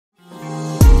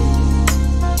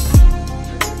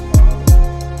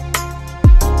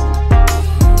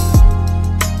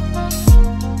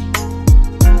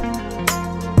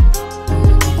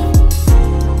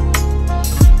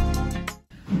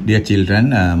Dear children,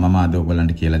 මම අද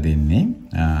ඔයගලන්ට කියලා දෙන්නේ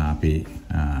අපේ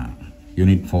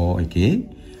unit 4 එකේ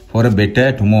for a better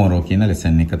tomorrow කියන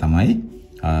lesson එක තමයි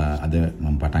අද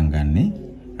මම පටන් ගන්නෙ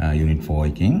unit 4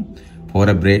 එකෙන් for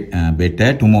a better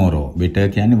tomorrow. better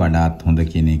කියන්නේ වඩාත් හොඳ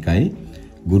කියන එකයි.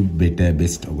 good, better,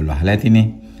 best ඔයගොල්ලෝ අහලා ඇතිනේ.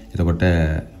 එතකොට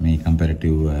මේ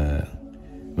comparative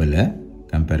වල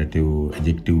comparative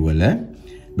adjective වල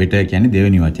better කියන්නේ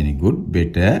දෙවෙනි වචනේ good,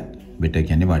 better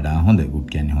කියන්නේ වඩා හොඳ, good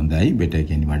කියන්නේ හොඳයි, better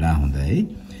කියන්නේ වඩා හොඳයි.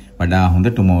 වඩා හොඳ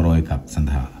tomorrow එකක්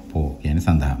සඳහා, for කියන්නේ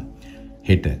සඳහා.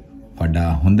 හෙට වඩා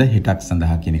හොඳ හෙටක්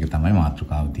සඳහා කියන එක තමයි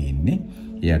මාතෘකාව තියෙන්නේ.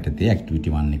 ඒ යටතේ activity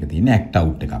 1 එක තියෙන්නේ act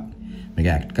out එකක්. මේක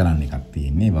act කරන්න එකක්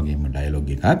තියෙන්නේ. ඒ වගේම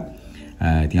dialogue එකක්.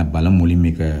 ඉතින් අපි බලමු මුලින්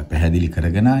මේක පැහැදිලි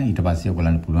කරගෙන ඊට පස්සේ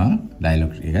ඔයගලන්ට පුළුවන්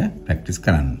dialogue එක practice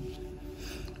කරන්න.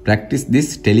 Practice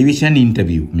this television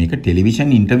interview. මේක television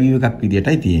interview එකක්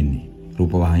විදියටයි තියෙන්නේ.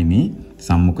 රූපවාහිනී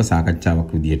සම්මුඛ සාකච්ඡාවක්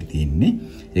විදියට තියෙන්නේ.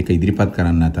 ඒක ඉදිරිපත්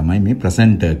කරන්න තමයි මේ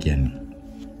presenter කියන්නේ.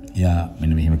 එයා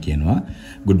මෙන්න මෙහෙම කියනවා.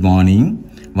 Good morning.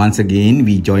 Once again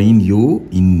we join you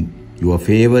in your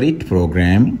favorite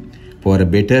program for a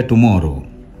better tomorrow.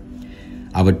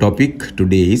 Our topic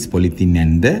today is polythene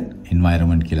and the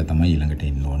environment කියලා තමයි ඊළඟට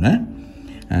එන්න ඕන.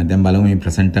 දැන් බලමු මේ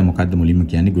presenter මොකද්ද මුලින්ම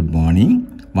කියන්නේ good morning.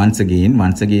 Once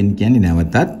again කියන්නේ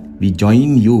නැවතත් we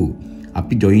join you.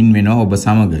 අපි join වෙනවා ඔබ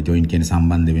සමග. join කියන්නේ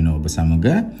සම්බන්ධ වෙනවා ඔබ සමග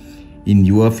in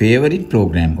your favorite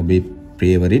program. ඔබේ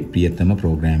favorite ප්‍රියතම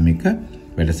program එක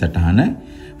වැඩසටහන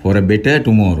for a better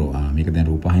tomorrow. මේක දැන්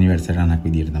රූපවාහිනී වැඩසටහනක්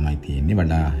විදියට තමයි තියෙන්නේ.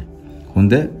 වඩා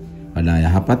හොඳ වඩා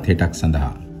යහපත් හෙටක්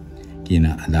සඳහා කියන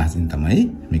අදහසින් තමයි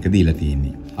මේක දීලා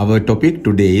තියෙන්නේ. Our topic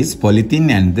today is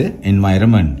polythene and the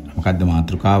environment. මොකද්ද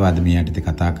මාතෘකාව අද මේ යටතේ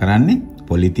කතා කරන්නේ?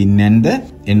 polythene and the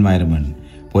environment.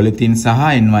 polythene සහ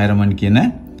environment කියන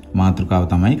මාතෘකාව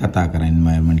තමයි කතා කරන්නේ.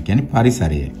 environment කියන්නේ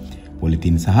පරිසරය.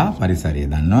 polythene සහ පරිසරය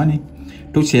දන්නවනේ.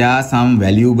 To share some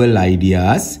valuable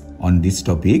ideas on this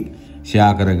topic.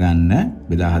 share කරගන්න,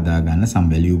 බෙදා හදා ගන්න some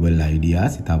valuable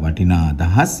ideas, ඉතා වටිනා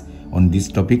අදහස් on this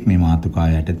topic මේ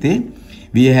මාතෘකාව යටතේ.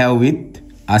 We have with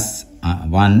us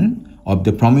one of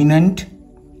the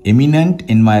eminent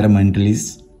environmentalists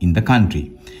in the country.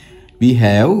 We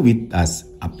have with us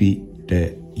අපිට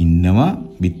ඉන්නවා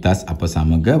with us අප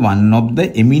සමග one of the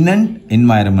eminent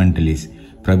environmentalists.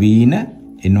 ප්‍රවීණ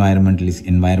environmentalist,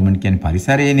 environment කියන්නේ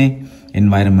පරිසරයනේ.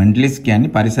 environmentalist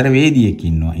කියන්නේ පරිසර වේදියෙක්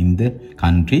ඉන්නවා in the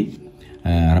country.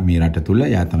 මේ රට තුල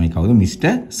යා තමයි කවුද?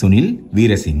 Mr. සුනිල්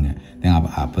වීරසිංහ. දැන්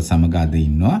අප සමග අද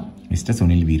ඉන්නවා Mr.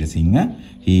 Sunil Weerasinghe.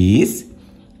 He is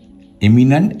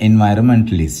eminent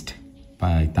environmentalist.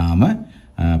 ඊටාම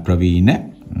ප්‍රවීණ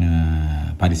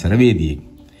පරිසර වේදියෙක්.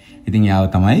 ඉතින් යාව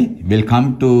තමයි welcome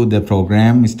to the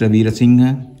program Mr. Weerasinghe.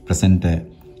 presenter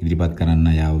ඉදිරිපත් කරන්න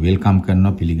යාව welcome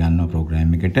කරනවා, පිළිගන්නවා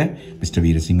program එකට Mr.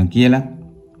 වීරසිංහ කියලා.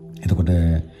 එතකොට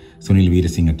සුනිල්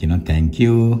වීරසිංහ කියනවා thank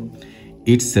you.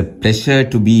 It's a pleasure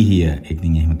to be here.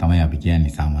 ඉතින් එහෙම තමයි අපි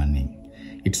කියන්නේ සාමාන්‍යයෙන්.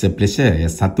 It's a pleasure,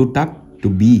 සතුටක් to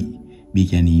be. be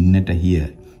කියන්නේ ඉන්නට, here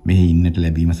මෙහි ඉන්නට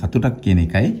ලැබීම සතුටක් කියන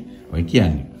එකයි ඔය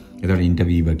කියන්නේ. එතකොට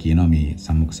ඉන්ටර්විවර් කියනවා මේ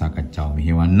සම්මුඛ සාකච්ඡාව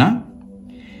මෙහෙවන්න.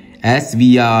 As we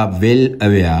are well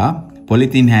aware,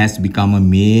 polythene has become a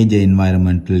major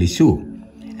environmental issue.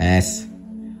 As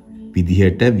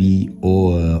විදිහට we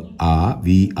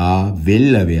are well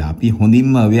aware. අපි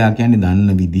හොඳින්ම aware කියන්නේ දන්න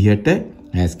විදිහට,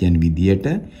 as කියන්නේ විදිහට,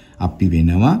 අපි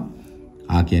වෙනවා,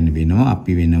 කියන්නේ වෙනවා,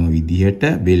 අපි වෙනම විදිහට,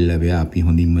 well aware අපි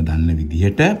හොඳින්ම දන්න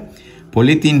විදිහට.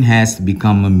 Polythene has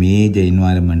become a major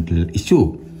environmental issue.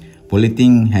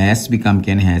 Polythene has become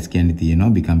කියන්නේ තියෙනවා,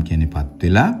 become කියන්නේ පත්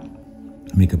වෙලා.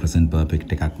 මේක present perfect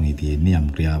එකක් නේ තියෙන්නේ. යම්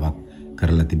ක්‍රියාවක්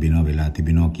කරලා තිබෙනවා, වෙලා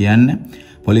තිබෙනවා කියන්න.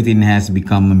 Polythene has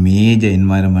become a major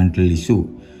environmental issue.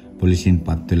 Polythene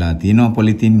පත් වෙලා තියෙනවා.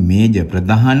 Polythene major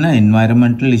ප්‍රධාන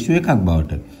environmental issue එකක්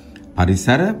බවට.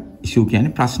 පරිසර issue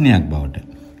කියන්නේ ප්‍රශ්නයක් බවට.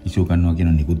 issue කරනවා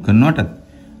කියන නිකුත් කරනවටත්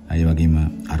ඒ වගේම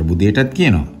අර්බුදයටත්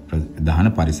කියනවා. ප්‍රධාන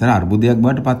පරිසර අර්බුදයක්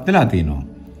බවට පත් වෙලා තියෙනවා.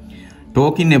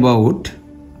 Talking about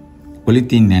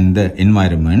polythene and the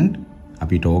environment.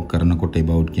 අපි talk කරනකොට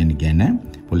about කියන්නේ ගැන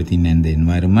polythene and the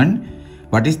environment.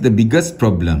 What is the biggest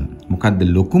problem? මොකක්ද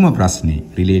ලොකුම ප්‍රශ්නේ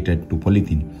related to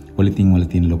polythene? polythene වල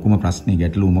තියෙන ලොකුම ප්‍රශ්නේ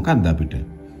ගැටලුව මොකක්ද අපිට?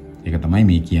 ඒක තමයි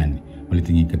මේ කියන්නේ.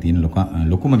 polythene එක තියෙන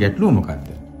ලොකුම ගැටලුව මොකක්ද?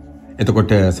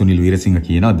 එතකොට සුනිල් වීරසිංහ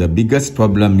කියනවා the biggest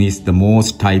problem is the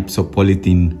most types of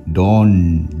polythene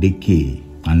don't decay.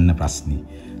 අන්න ප්‍රශ්නේ.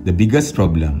 The biggest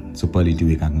problem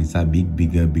superlative එකක් නිසා big,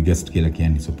 bigger, biggest කියලා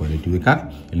කියන්නේ superlative එකක්.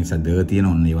 ඒ නිසා the තියෙන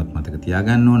ඔන්න ඒවත් මතක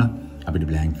තියාගන්න ඕන. අපිට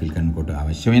blank fill කරනකොට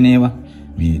අවශ්‍ය වෙන ඒවා.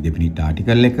 මේ definite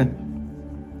article එක.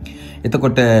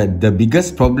 එතකොට the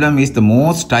biggest problem is the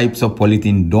most types of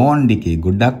polythene don't decay.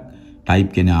 ගොඩක් type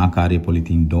කියන ආකාරයේ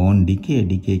polythene don't decay.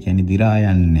 decay කියන්නේ දි รา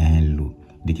යන්නේ නැහැලු.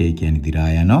 decay කියන්නේ දිරා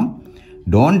යනවා.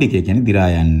 don't decay කියන්නේ දිරා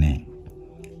යන්නේ.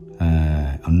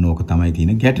 අන්නෝක තමයි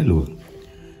තියෙන ගැටලුව.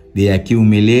 They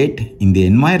accumulate in the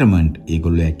environment.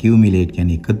 ඒගොල්ලෝ accumulate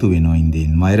කියන්නේ එකතු වෙනවා in the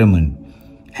environment.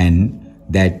 And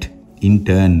that in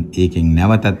turn ඒකෙන්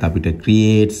නැවතත් අපිට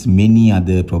creates many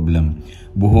other problem.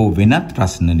 බොහෝ වෙනත්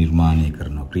ප්‍රශ්න නිර්මාණය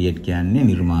කරනවා. create කියන්නේ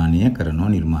නිර්මාණය කරනවා,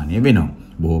 නිර්මාණය වෙනවා.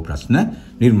 බොහෝ ප්‍රශ්න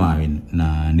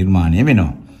නිර්මාණය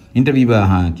වෙනවා. interviewer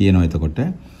කියනවා එතකොට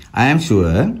I am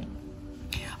sure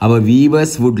our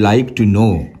viewers would like to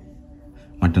know.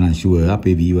 මට නම් sure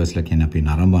අපේ viewers ලා කියන්නේ අපේ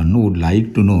නරඹන්න would like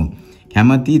to know.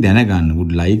 කැමති දැනගන්න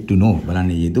would like to know.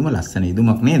 බලන්න යෙදුම ලස්සන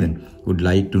යෙදුමක් නේද? would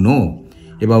like to know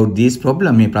about this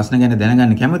problem. මේ ප්‍රශ්න ගැන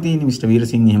දැනගන්න කැමතිනේ මිස්ටර්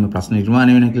වීරසිංහ. එහෙම ප්‍රශ්න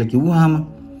නිර්මාණය වෙනවා කියලා කිව්වහම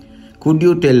could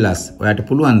you tell us? ඔයාට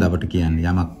පුළුවන් ද අපට කියන්න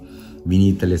යමක්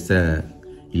විනීත ලෙස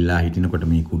ඉල්ලා හිටිනකොට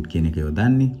මේ could කියන එක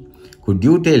යොදන්නේ. could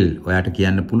you tell? ඔයාට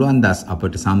කියන්න පුළුවන් ද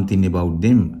අපට something about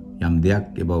them? යම්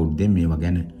දෙයක් about them මේවා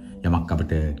ගැන යමක්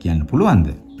අපට කියන්න පුළුවන්ද?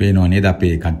 පේනව නේද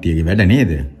අපේ කට්ටියගේ වැඩ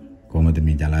නේද? කොහොමද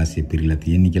මේ ජලාශය පිරීලා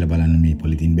තියෙන්නේ කියලා බලන්න මේ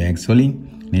පොලිතින් බෑග්ස් වලින්,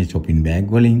 මේ shopping bag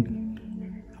වලින්.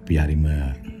 අපි හරිම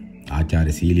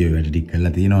ආචාරශීලීව වැඩ ටික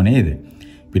කරලා තියෙනව නේද?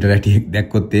 පිටරටියක්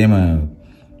දැක්කොත් එහෙම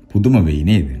පුදුම වෙයි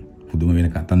නේද? පුදුම වෙන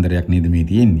කතන්දරයක් නේද මේ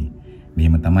තියෙන්නේ?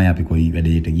 මෙහෙම තමයි අපි කොයි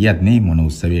වැඩේට ගියත් නේ, මොන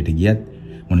උත්සවයට ගියත්,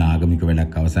 මොන ආගමික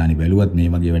වැඩක් අවසානයේ බැලුවත් මේ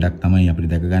වගේ වැඩක් තමයි අපිට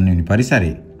දැක ගන්න වෙන්නේ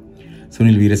පරිසරයේ.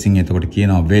 සුනිල් වීරසිංහ එතකොට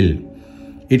කියනවා well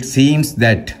it seems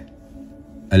that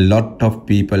a lot of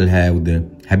people have the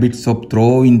habits of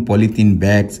throwing polythene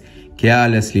bags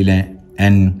carelessly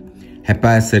and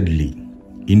haphazardly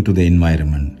into the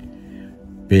environment.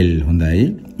 well හොඳයි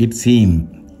it seem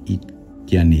it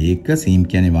කියන්නේ ඒක seem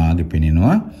කියන්නේ වාගේ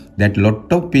පෙනෙනවා that lot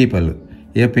of people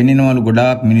එය පෙනෙනවලු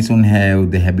ගොඩාක් මිනිසුන් have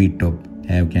the habit of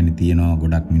have කියන්නේ තියනවා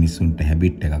ගොඩක් මිනිසුන්ට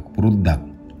habit එකක් පුරුද්දක්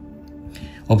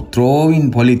of throwing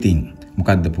polythene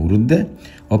මොකද්ද පුරුද්ද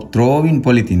of throwing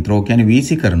polythene throw කියන්නේ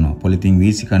වීසි කරනවා polythene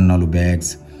වීසි කරනවලු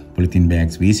polythene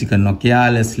bags වීසි කරනවා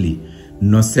carelessly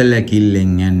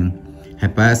නොසැලකිල්ලෙන් and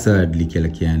haphazardly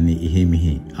කියලා කියන්නේ එහෙ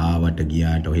මෙහෙ ආවට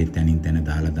ගියාට ඔහෙ තනින් තන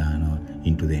දාලා දානවා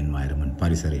into the environment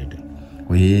පරිසරයට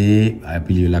ඔහේ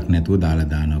පිළිවෙලක් නැතුව දාලා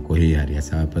දානවා කොහේ හරි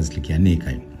haphazardly කියන්නේ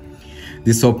ඒකයි.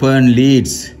 This often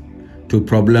leads to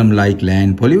problem like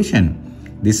land pollution.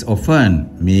 This often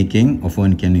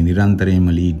කියන්නේ නිරන්තරයෙන්ම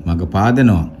lead මග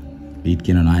පාදනවා. lead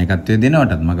කියන නායකත්වය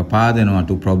දෙනවටත් මග පාදනවා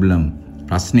to problem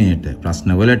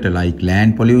ප්‍රශ්න වලට like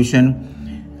land pollution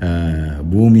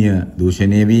භූමිය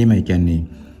දූෂණය වීම ඒ කියන්නේ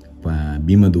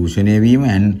බිම දූෂණය වීම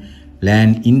and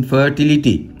land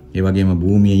infertility ඒ වගේම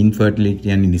භූමිය infertility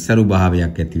කියන්නේ නිසරු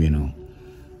භාවයක් ඇති වෙනවා.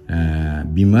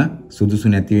 බිම සුදුසු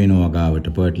නැති වෙනවා ගාවට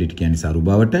fertility කියන්නේ සරු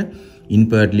බවට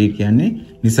infertility කියන්නේ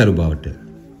නිසරු බවට.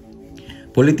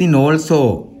 polythene also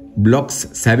blocks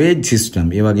sewage system.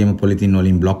 ඒ වගේම polythene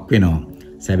වලින් block වෙනවා.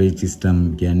 sewage system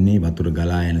කියන්නේ වතුර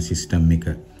ගලා යන system එක.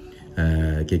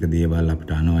 එක දේවල්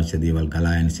අපිට අනවශ්‍ය දේවල්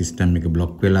ගලා යන system එක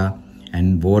block වෙලා and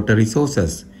water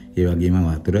resources ඒ වගේම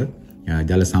වතුර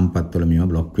ජල සම්පත් වල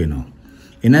මේවා block වෙනවා.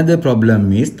 Another problem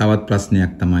is තවත්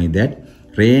ප්‍රශ්නයක් තමයි that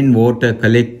rain water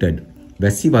collected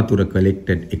වැසි වතුර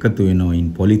collected එකතු වෙනවා in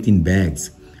polythene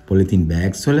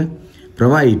bags වල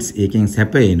provides ඒකෙන්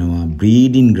සැපේනවා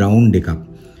breeding ground එකක්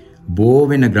බෝ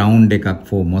වෙන ground එකක්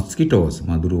for mosquitoes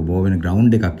මදුරුව බෝ වෙන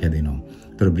ground එකක් හැදෙනවා.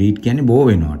 ඒතර breed කියන්නේ බෝ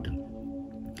වෙනවට.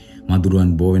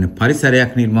 මදුරුවන් බෝ වෙන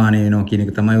පරිසරයක් නිර්මාණය වෙනවා කියන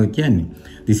එක තමයි ඔය කියන්නේ.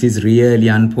 This is really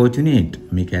unfortunate.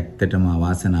 මේක ඇත්තටම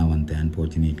අවාසනාවන්තයි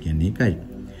unfortunate කියන්නේ ඒකයි.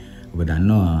 ඔබ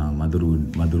දන්නවා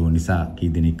මදුරුව නිසා කී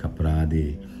දෙනෙක් අපරාධේ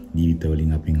ජීවිත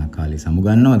වලින් අපින් අකාලේ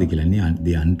සමුගන්නවද කියලා නේ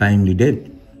the untimely death.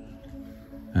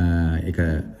 ඒක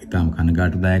ඊටම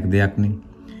කනගාටුදායක දෙයක් නේ.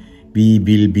 We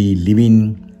will be living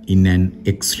in an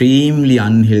extremely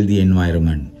unhealthy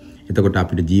environment. එතකොට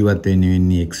අපිට ජීවත් වෙන්න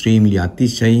වෙන්නේ extremely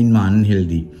අතිශයින්ම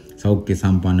unhealthy සෞඛ්‍ය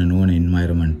සම්පන්න නොවන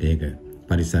environment එක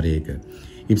පරිසරයක.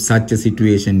 If such a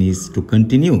situation is to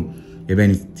continue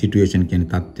එවැනි situation කියන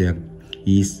තත්ත්වයක්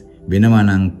is වෙනවා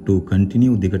නම් to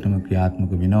continue දිගටම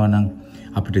ක්‍රියාත්මක වෙනවා නම්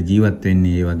අපිට ජීවත්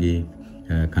වෙන්නේ ඒ වගේ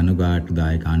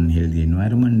කනගාටුදායක unhealthy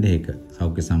environment එක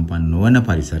සෞඛ්‍ය සම්පන්න නොවන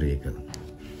පරිසරයක.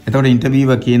 එතකොට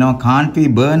ඉන්ටර්වියුවර් කියනවා can't we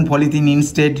burn polythene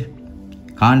instead?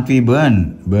 can't we burn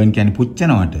කියන්නේ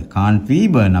පුච්චනවට can't we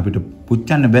burn අපිට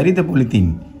පුච්චන්න බැරිද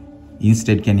polythene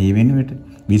instead කියන්නේ ඒ වෙනුවට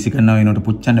වීසි කරනවා වෙනුවට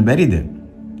පුච්චන්න බැරිද?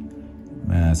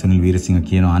 සුනිල් වීරසිංහ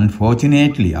කියනවා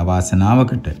unfortunately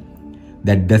අවාසනාවකට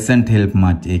that doesn't help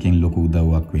much ඒකෙන් ලොකු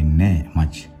උදව්වක් වෙන්නේ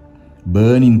much.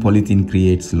 burning polythene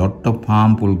creates lot of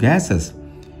harmful gases.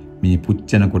 මේ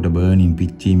පුච්චනකොට burning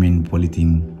පිච්චීමෙන්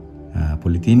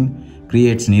polythene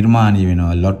creates නිර්මාණය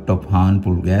වෙනවා lot of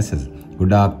harmful gases.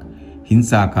 ගොඩාක්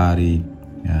හිංසාකාරී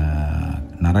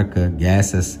නරක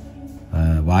gases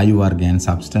වායු වර්ගයන්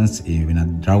substance ඒ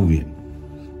වෙනත් ද්‍රව්‍ය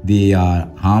they are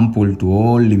harmful to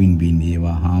all living beings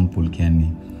ඒවා harmful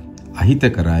කියන්නේ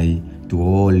අහිතකරයි to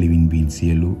all living beings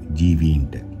සියලු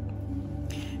ජීවීන්ට.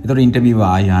 එතකොට interview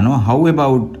ආයano how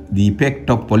about the effect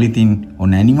of polythene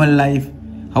on animal life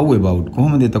how about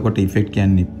කොහොමද එතකොට effect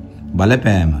කියන්නේ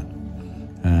බලපෑම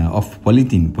of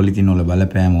polythene වල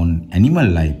බලපෑම on animal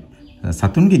life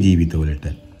සතුන්ගේ ජීවිතවලට.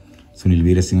 සුනිල්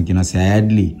වීරසිංහ කියනවා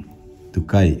sadly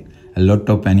දුකයි a lot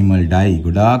of animal die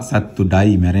ගොඩාක් සත්තු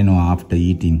die මැරෙනවා after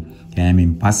eating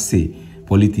කෑමෙන් පස්සේ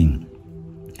polythene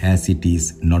as it is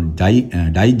not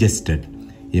digested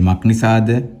ඒ මක්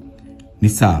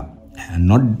නිසා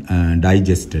not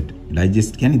digested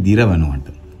digest කියන්නේ දිරවනවට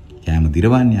කෑම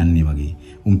දිරවන්නේ අන්නේ වගේ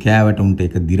උන් කෑවට උන්ට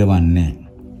ඒක දිරවන්නේ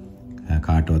නැහැ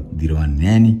කාටවත් දිරවන්නේ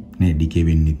නැහනේ නේ ඩිකේ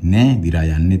වෙන්නෙත් නැහැ දිරා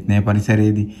යන්නෙත් නැහැ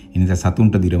පරිසරයේදී ඒ නිසා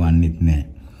සතුන්ට දිරවන්නෙත් නැහැ.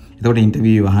 එතකොට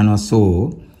ඉන්ටර්විව් අහනවා so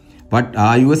what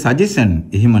are your suggestion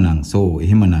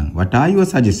එහෙමනම් what are your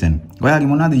suggestion ඔයාගේ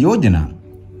මොනවාද යෝජනා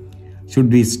should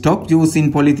we stop using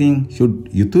polythene should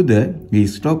යුතුද we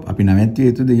stop අපි නැවැත්විය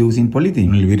යුතුද using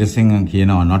polythene විරසිංහ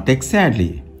කියනවා not exactly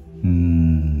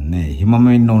නෑ එහෙමම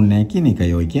වෙන්න ඕනේ නැහැ කියන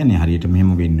එකයි ඔය කියන්නේ හරියට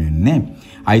මෙහෙම වෙන්නේ නැහැ.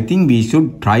 I think we should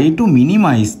try to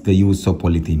minimize the use of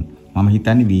polythene මම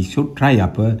හිතන්නේ we should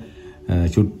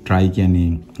try කියන්නේ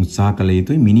උත්සාහ කළ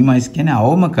යුතුයි minimize කියන්නේ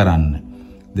අවම කරන්න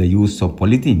the use of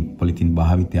polythene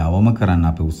භාවිතය අවම කරන්න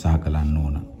අපි උත්සාහ කරන්න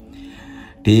ඕන.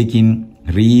 taking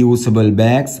reusable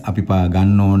bags අපි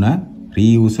ගන්න ඕන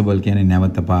reusable කියන්නේ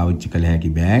නැවත පාවිච්චි කළ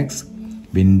හැකි bags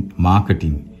when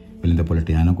marketing වෙළඳපොළට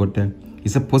යනකොට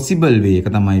is a possible way එක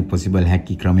තමයි possible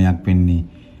හැකි ක්‍රමයක් වෙන්නේ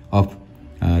of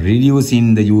reducing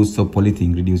the use of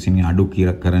polythene reducing අඩු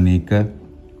කරන එක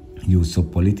use of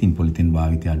polythene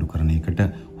භාවිතය අඩු කරන එකට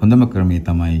හොඳම ක්‍රමය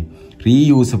තමයි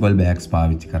reusable bags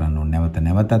පාවිච්චි කරන්න ඕනේ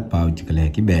නැවතත් පාවිච්චි කළ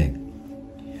හැකි bag.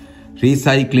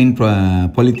 Recycling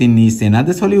polythene is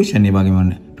another solution ඒ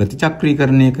වගේම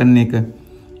ප්‍රතිචක්‍රීකරණය කරන එක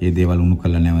ඒ දේවල් උණු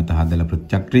කරලා නැවත හදලා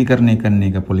ප්‍රතිචක්‍රීකරණය කරන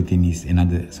එක polythene is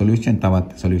another solution තවත්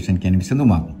solution කියන්නේ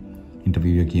විසඳුමක්.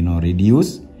 ඉන්ටර්විව් එකේ කියනවා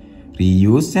reduce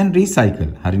reuse and recycle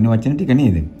හරින වචන ටික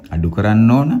නේද අඩු කරන්න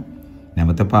ඕන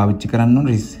නැවත පාවිච්චි කරන්න ඕන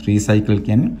recycle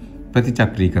කියන්නේ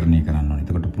ප්‍රතිචක්‍රීකරණය කරන්න ඕන.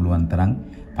 එතකොට පුළුවන් තරම්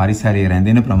පරිසරයේ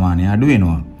රැඳෙන ප්‍රමාණය අඩු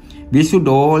වෙනවා. We should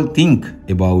all think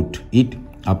about it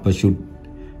අප should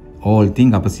all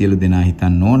think අප සියලු දෙනා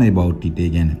හිතන්න ඕන about it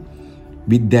ගැන.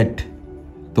 with that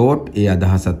thought ඒ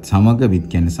අදහසත් සමග with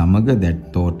කියන්නේ සමග that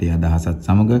thought ඒ අදහසත්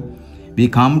සමග we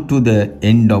come to the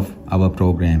end of our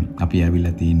program අපි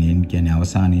ආවිලා තියෙන end කියන්නේ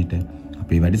අවසානයේට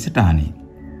අපේ වැඩසටහනේ.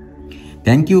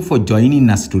 thank you for joining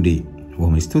us today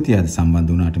බොහොම ස්තුතියි අද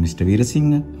සම්බන්ධ වුණාට Mr.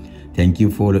 Weerasinghe. thank you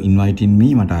for inviting me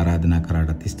මට ආරාධනා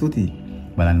කරාටත් ස්තුතියි.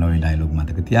 බලන්න ඔය ඩයලොග්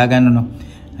මතක තියාගන්න ඕන.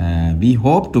 we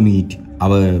hope to meet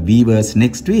our viewers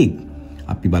next week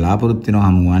අපි බලාපොරොත්තු වෙනවා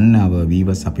හමු වන්න our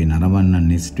viewers අපේ නරඹන්න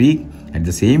next week at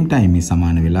the same time මේ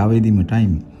සමාන වෙලාවෙදීම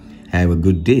time have a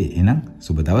good day එහෙනම්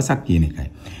සුබ දවසක් කියන එකයි.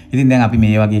 ඉතින් දැන් අපි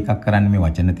මේ වගේ එකක් කරන්නේ මේ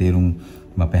වචන තේරුම්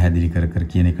පැහැදිලි කර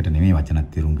කියන එකට නෙමෙයි වචනත්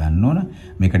තේරුම් ගන්න ඕන.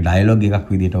 මේක ඩයලොග් එකක්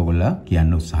විදිහට ඔයගොල්ලෝ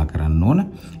කියන්න උත්සාහ කරන්න ඕන.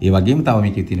 ඒ වගේම තව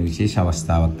මේකේ තියෙන විශේෂ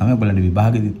අවස්ථාවක් තමයි ඔයගොල්ලන්ට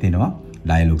විභාගෙදිත් එනවා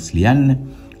ඩයලොග්ස් ලියන්න.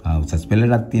 උසස්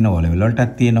පෙළටත් තියෙනවා ඔය ලෙවල්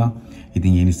වලටත් තියෙනවා.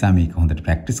 ඉතින් ඒ නිසා මේක හොඳට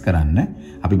ප්‍රැක්ටිස් කරන්න.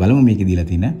 අපි බලමු මේකේ දීලා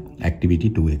තියෙන ඇක්ටිවිටි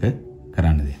 2 එක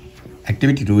කරන්නද.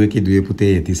 ඇක්ටිවිටි 2 එකේ දුවේ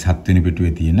පුතේ 37 වෙනි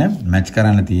පිටුවේ තියෙන මැච්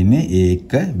කරන්න තියෙන්නේ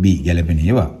A1 B ගැලපෙන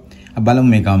ඒවා. අපි බලමු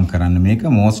මේකම කරන්න මේක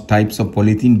most types of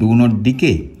polythene do not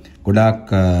decay. ගොඩාක්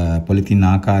polythene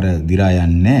ආකාර දිරා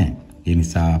යන්නේ නැහැ. ඒ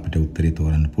නිසා අපිට උත්තරේ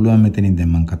තෝරන්න පුළුවන් මෙතනින්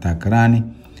දැන් මම කතා කරානේ.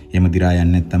 එහෙම දිරා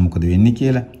යන්නේ නැත්නම් මොකද වෙන්නේ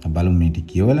කියලා. අපි බලමු මේ ටික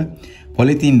කියවලා.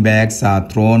 Polythene bags are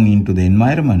thrown into the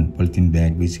environment. Polythene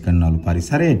bag විසිකරනවලු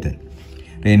පරිසරයට.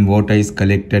 Rain water is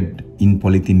collected in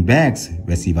polythene bags.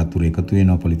 වැසි වතුර එකතු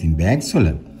වෙනවා polythene bags වල.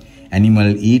 Animal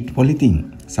eat polythene.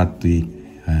 සත්තු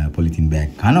polythene bag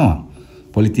කනවා.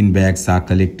 Polythene bags are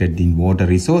collected in water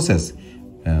resources.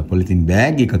 polythene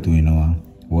bag එකතු වෙනවා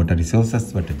water resources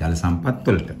වලට ජල සම්පත්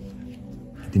වලට.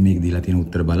 ඉතින් මේක දීලා තියෙන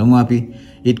උත්තර බලමු අපි.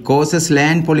 It causes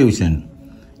land pollution.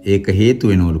 ඒක හේතු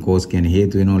වෙනවලු cause කියන්නේ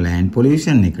හේතු වෙනවා land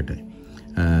pollution එකට.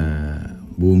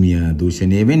 භූමිය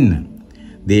දූෂණය වෙන්න.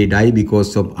 They die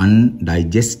because of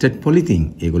undigested polythene.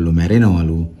 ඒගොල්ලෝ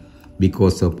මැරෙනවලු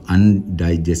because of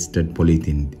undigested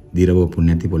polythene. දිරවපු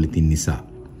නැති polythene නිසා.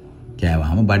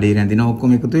 කෑවහම බඩේ රැඳෙන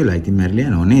ඔක්කොම එකතු වෙලා ඉතින්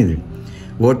මැරිලා යනවා නේද?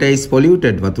 Water is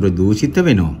polluted. වතුර දූෂිත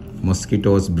වෙනවා.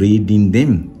 Mosquitoes breed in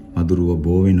them. මදුරුව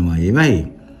බෝ වෙනවා ඒවයි.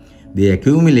 They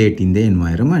accumulate in the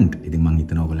environment. ඉතින් මම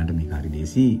හිතනවා ඔයගලන්ට මේක හරි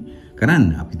ලේසි කරන්න.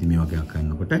 අපි ඉතින් මේ වගේ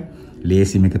කරනකොට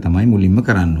ලේසිම එක තමයි මුලින්ම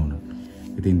කරන්න ඕන.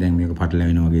 ඉතින් දැන් මේක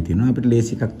පටලැවෙනවා වගේ තියෙනවා. අපිට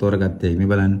ලේසි එකක් තෝරගත්තා. මේ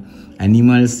බලන්න.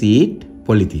 Animals eat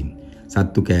polythene.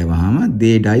 සත්තු කෑවහම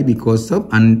they die because of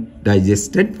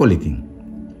undigested polythene.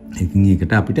 ඉතින්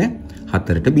ඒකට අපිට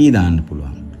 4ට B දාන්න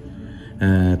පුළුවන්.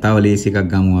 තව ලේසි එකක්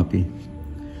ගමු අපි.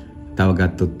 තව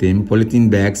ගත්තොත් එimhe polythene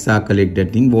bags are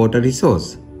collected in water resource.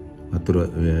 වතුර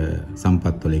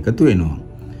සම්පත් වල එකතු වෙනවා.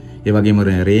 ඒ වගේම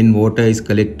rain water is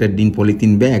collected in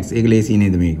polythene bags. ඒක ලේසි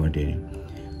නේද මේක වටේ.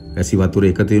 වැසි වතුර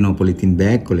එකතු වෙනවා polythene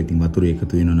bag වල. ඉතින් වතුර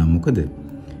එකතු වෙනවා නම් මොකද?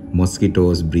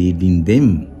 Mosquitoes breed in them.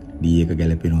 D එක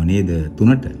ගැලපෙනව නේද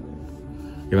 3ට.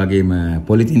 ඒ වගේම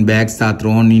polythene bags are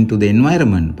thrown into the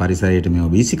environment. පරිසරයට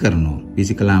මේව වීසි කරනවා.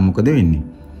 වීසි කළාම මොකද වෙන්නේ?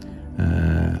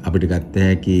 අපිට ගත්ත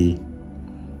හැකි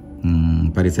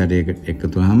පරිසරයකට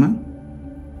එකතු වුනහම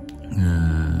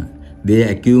they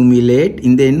accumulate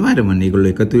in the environment.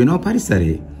 ඒගොල්ලෝ එකතු වෙනවා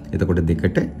පරිසරයේ. එතකොට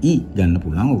 2ට E ගන්න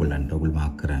පුළුවන් ඔයගොල්ලන්ට. ඔයගොල්ලෝ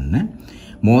මාක් කරන්න.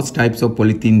 Most types of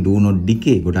polythene do not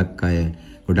decay.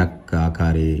 ගොඩක්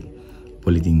ආකාරයේ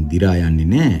polythene දිරා යන්නේ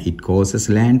නැහැ. It causes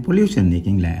land pollution.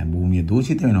 එකකින් භූමිය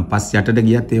දූෂිත වෙනවා. පස් යටට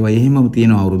ගියත් ඒවා එහෙමම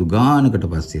තියෙනවා අවුරුදු ගානකට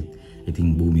පස්සෙත්. ඉතින්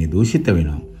භූමිය දූෂිත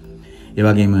වෙනවා. ඒ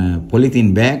වගේම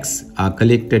polythene bags are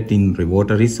collected in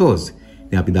water resource.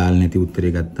 දැන් අපි දාලා නැති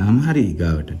උත්තරේ ගත්තාම හරි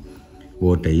ගාවට.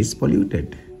 Water is polluted.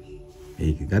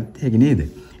 ඒක ගත්ත හැකි නේද?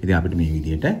 ඉතින් අපිට මේ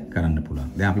විදිහට කරන්න පුළුවන්.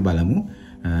 දැන් අපි බලමු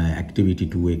activity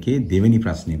 2 එකේ දෙවෙනි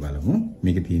ප්‍රශ්නේ බලමු.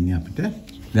 මේක තියෙන්නේ අපිට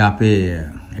දැන් අපේ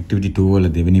activity 2 වල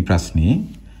දෙවෙනි ප්‍රශ්නේ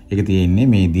ඒක තියෙන්නේ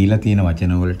මේ දීලා තියෙන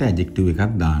වචන වලට adjective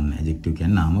එකක් දාන්න. adjective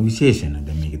කියන්නේ නාම විශේෂණ.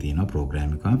 දැන් මේක තියෙනවා program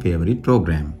එකම favorite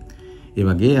program. ඒ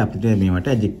වගේ අපිට මේවට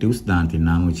adjectives දාන්න තියෙන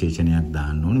නාම විශේෂණයක්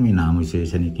දාන්න ඕනේ. මේ නාම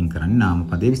විශේෂණයකින් කරන්නේ නාම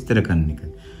පදේ විස්තර කරන එක.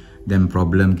 දැන්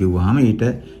problem කිව්වහම ඊට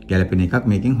ගැලපෙන එකක්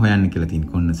මේකෙන් හොයන්න කියලා තියෙන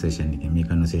conversation එකෙන්. මේ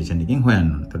conversation එකෙන්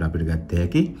හොයන්න ඕනේ. එතකොට අපිට ගත්ත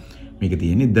හැකි මේක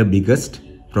තියෙන්නේ the biggest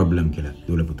problem කියලා.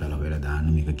 දුල පුතාලා හොයලා දාන්න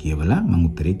මේක කියවලා මම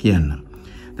උත්තරේ කියන්නම්.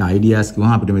 දැන් ideas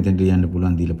කිව්වහම අපිට මෙතෙන්ට ලියන්න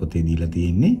පුළුවන් දීලා පොතේ දීලා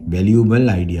තියෙන්නේ valuable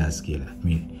ideas කියලා.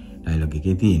 මේ dialogue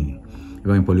එකේ තියෙන්නේ. ඒ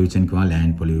වගේම pollution කිව්වම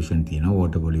land pollution තියෙනවා,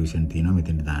 water pollution තියෙනවා.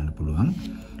 මෙතෙන්ට දාන්න පුළුවන්.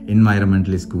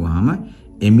 environmentalist කිව්වහම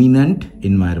eminent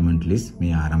environmentalist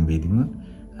මේ ආරම්භයේදීම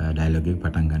dialogue එක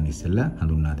පටන් ගන්න ඉස්සෙල්ලා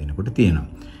හඳුන්වා දෙනකොට තියෙනවා.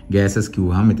 gases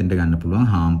කිව්වහම මෙතෙන්ට ගන්න පුළුවන්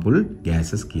harmful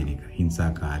gases කියන එක.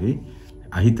 හිංසාකාරී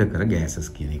අහිතකර gases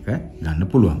කියන එක ගන්න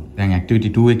පුළුවන්. දැන් activity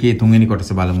 2 එකේ තුන්වෙනි කොටස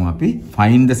බලමු අපි.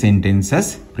 find the sentences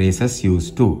phrases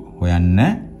used to. හොයන්න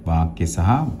වාක්‍ය සහ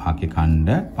වාක්‍ය ඛණ්ඩ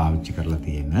පාවිච්චි කරලා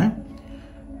තියෙන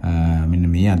මෙන්න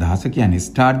මේ අදහස කියන්නේ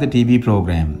start the TV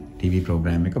program. TV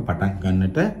program එක පටන්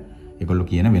ගන්නට ඒගොල්ලෝ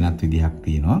කියන වෙනත් විදිහක්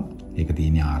තියෙනවා. ඒක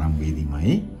තියෙන්නේ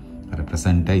ආරම්භයේදීමයි. අර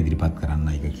ප්‍රසන්ට් ඉදිරිපත් කරන්න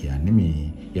එක කියන්නේ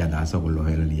මේ අදහස ඔයගොල්ලෝ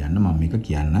හොයලා ලියන්න මම මේක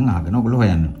කියන්නම් අහගෙන ඔයගොල්ලෝ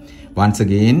හොයන්න. Once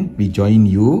again we join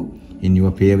you in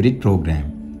your favorite program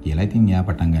කියලා ඉතින් එයා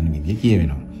පටන් ගන්න විදිය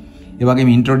කියවෙනවා. ඒ වගේම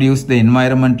introduce the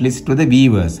environmentalist to the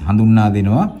viewers හඳුන්වා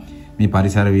දෙනවා මේ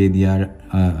පරිසර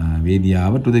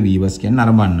වේදියාව to the viewers කියන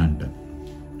නරඹන්නන්ට.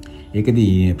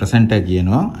 ඒකදී presenter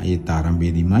කියනවා ඒත්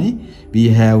ආරම්භයේදීමයි we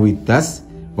have with us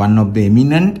one of the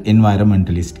eminent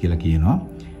environmentalist කියලා කියනවා.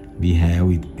 we have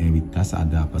with us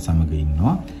අද අප සමග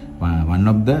ඉන්නවා one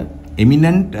of the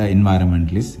eminent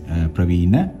environmentalist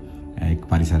ප්‍රවීණ එක්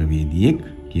පරිසරවේදියෙක්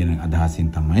කියන අදහසින්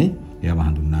තමයි එයාව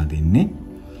හඳුන්වා දෙන්නේ.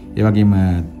 ඒ වගේම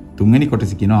තුන්වෙනි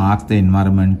කොටස කියනවා ask the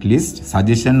environmentalist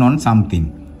suggestion on something.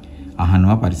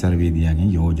 අහනවා පරිසරවේදියාගෙන්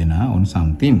යෝජනා on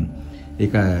something.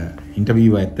 ඒක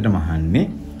ඉන්ටර්විව් ඇත්තටම අහන්නේ.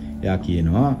 එයා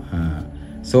කියනවා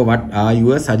so what are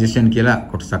your suggestion කියලා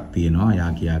කොටසක් තියෙනවා.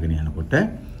 එයා කියාගෙන යනකොට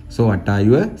so what are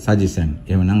your suggestion?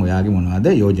 එහෙනම් ඔයාගේ මොනවද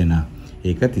යෝජනා?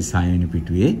 ඒක 36 වෙනි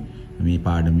පිටුවේ මේ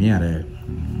පාඩමේ අර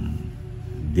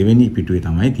දෙවෙනි පිටුවේ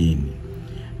තමයි තියෙන්නේ.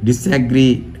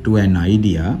 disagree to an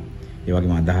idea ඒ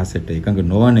වගේම අදහසට එකඟ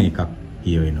නොවන එකක්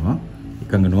කියවෙනවා.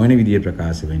 එකඟ නොවන විදිය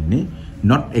ප්‍රකාශ වෙන්නේ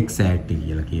not exactly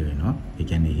කියලා කියවෙනවා. ඒ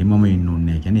කියන්නේ එහෙමම ඉන්න ඕනේ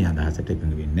නැහැ කියන්නේ අදහසට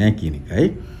එකඟ වෙන්නේ නැහැ කියන එකයි.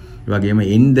 ඒ වගේම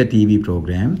end the TV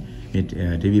program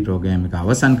මේ TV program එක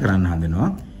අවසන් කරන්න හදනවා.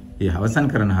 ඒ අවසන්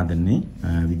කරන හදන්නේ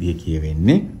විදිය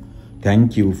කියවෙන්නේ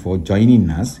thank you for joining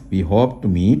us. We hope to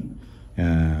meet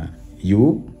you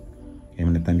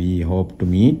එහෙම නැත්නම් we hope to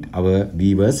meet our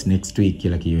viewers next week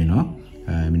කියලා කියවෙනවා.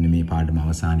 මෙන්න මේ පාඩම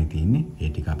අවසානයේ තියෙන්නේ. ඒ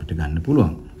ටික අපිට ගන්න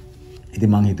පුළුවන්. ඉතින්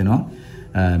මම හිතනවා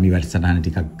මේ වැඩසටහන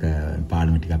ටිකක්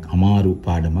පාඩම ටිකක් අමාරු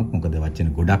පාඩමක්. මොකද වචන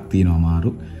ගොඩක් තියෙනවා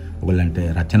අමාරු. ඔයගලන්ට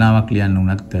රචනාවක් ලියන්න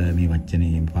උනත් මේ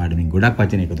වචනේ පාඩමින් ගොඩක්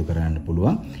වචන එකතු කරන්න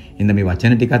පුළුවන්. එහෙනම් මේ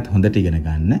වචන ටිකත් හොඳට ඉගෙන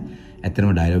ගන්න.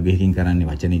 ඇත්තටම ඩයලොග් එකකින් කරන්නේ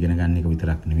වචන ඉගෙන ගන්න එක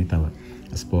විතරක් නෙමෙයි තව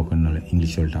ස්පෝකන් වල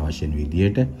ඉංග්‍රීසි වලට අවශ්‍ය වෙන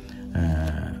විදියට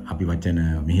අපි වචන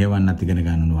මෙහෙවන්නත් ඉගෙන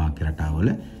ගන්න ඕන වාක්‍ය රටාවල.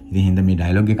 ඉතින් හින්දා මේ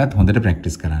ඩයලොග් එකත් හොඳට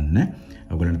ප්‍රැක්ටිස් කරන්න.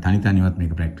 ඔයගලන්ට තනි තනිවත්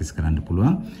මේක ප්‍රැක්ටිස් කරන්න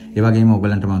පුළුවන්. ඒ වගේම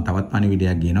ඔයගලන්ට මම තවත්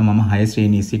පණිවිඩයක් කියනවා. මම 6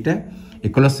 ශ්‍රේණියේ සිට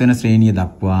 11 වෙනි ශ්‍රේණිය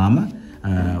දක්වාම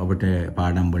ඔබට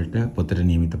පාඩම් වලට පොතට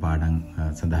නියමිත පාඩම්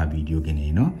සඳහා වීඩියෝ ගෙන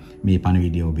එනවා. මේ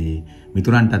පණිවිඩය ඔබේ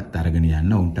මිතුරන්ටත් අරගෙන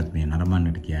යන්න, උන්ටත් මේ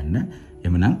නරඹන්නට කියන්න.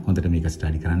 එමනම් හොඳට මේක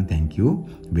ස්ටඩි කරන්න. Thank you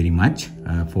very much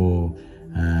for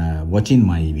watching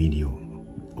my video.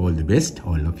 All the best,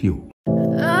 all of you.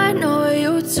 I know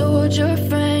you told your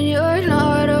friend you're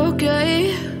not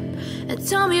okay, and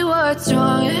tell me what's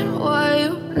wrong and why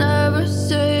you never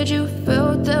said you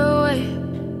felt that way.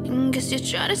 Guess you're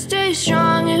trying to stay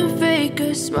strong and fake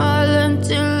a smile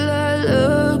until I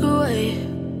look away.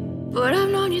 But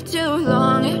I've known you too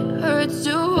long, it hurts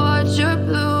to watch your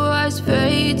blue eyes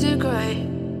fade to gray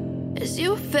as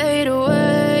you fade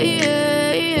away,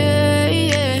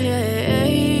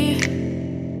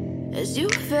 as you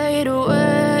fade away.